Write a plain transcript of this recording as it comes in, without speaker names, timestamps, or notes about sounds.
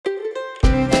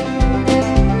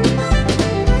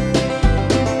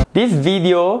This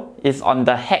video is on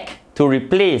the hack to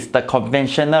replace the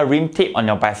conventional rim tape on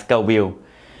your bicycle wheel.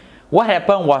 What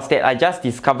happened was that I just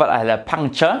discovered I had a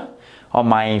puncture on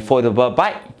my foldable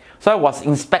bike. So I was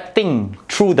inspecting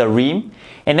through the rim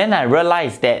and then I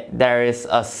realized that there is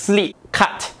a slit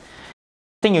cut.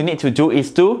 The thing you need to do is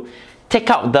to take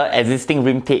out the existing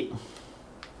rim tape.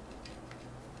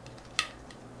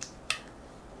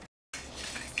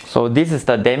 So this is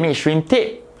the damaged rim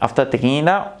tape after taking it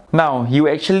out. Now you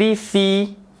actually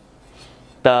see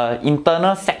the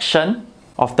internal section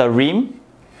of the rim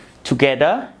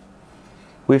together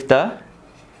with the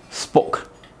spoke.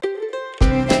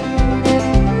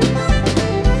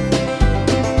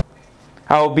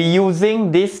 I will be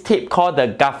using this tape called the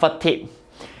gaffer tape.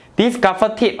 This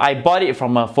gaffer tape, I bought it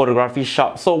from a photography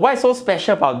shop. So what's so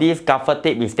special about this gaffer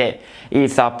tape is that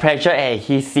it's a pressure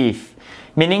adhesive,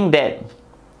 meaning that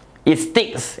it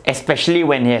sticks especially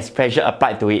when it has pressure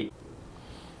applied to it.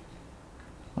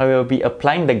 I will be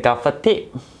applying the gaffer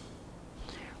tape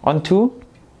onto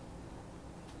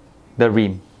the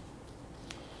rim.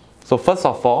 So first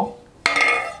of all,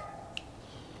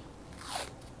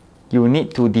 you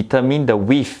need to determine the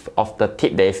width of the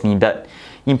tape that is needed.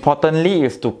 Importantly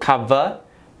is to cover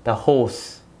the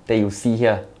holes that you see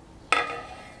here.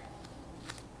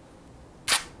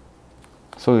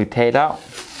 So you tear it out.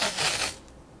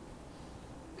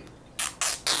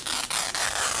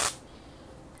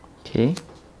 Okay.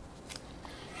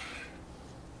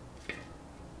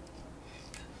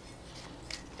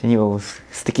 Then you will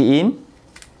stick it in.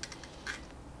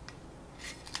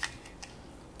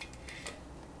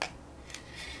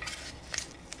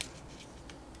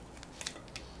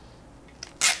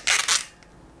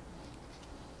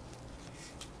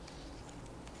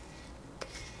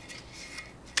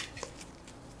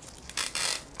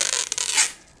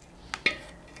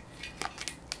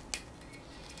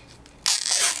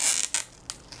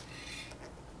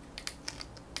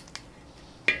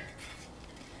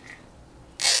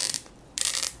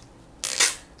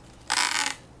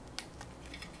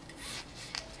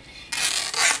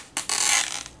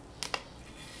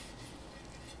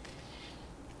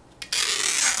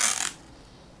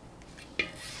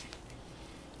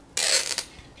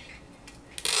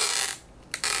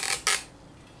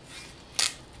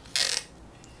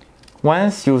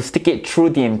 Once you stick it through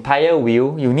the entire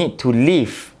wheel, you need to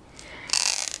leave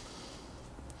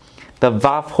the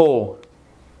valve hole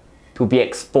to be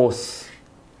exposed.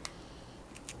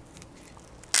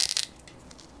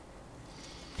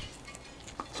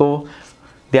 So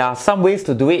there are some ways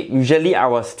to do it. Usually I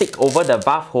will stick over the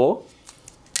valve hole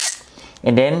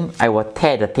and then I will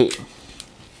tear the tape.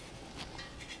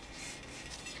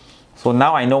 So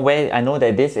now I know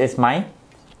that this is my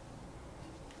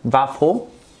valve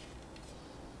hole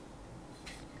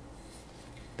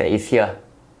that is here.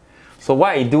 So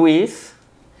what I do is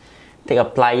take a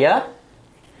plier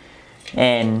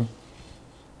and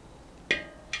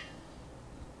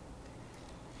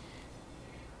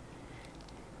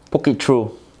poke it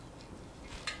through.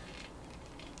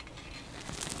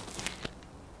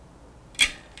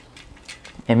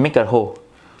 And make a hole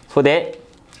so that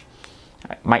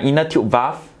my inner tube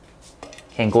valve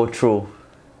can go through.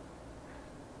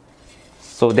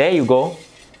 So there you go.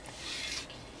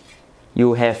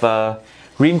 You have a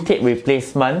rim tape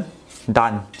replacement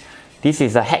done. This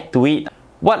is a hack to it.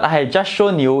 What I have just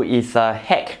shown you is a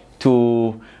hack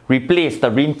to replace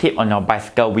the rim tape on your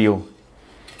bicycle wheel.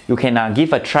 You can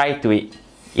give a try to it.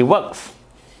 It works.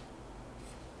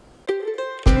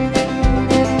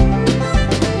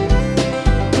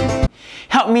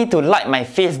 Help me to like my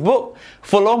Facebook,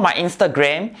 follow my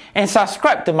Instagram, and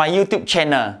subscribe to my YouTube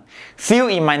channel. See you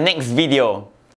in my next video.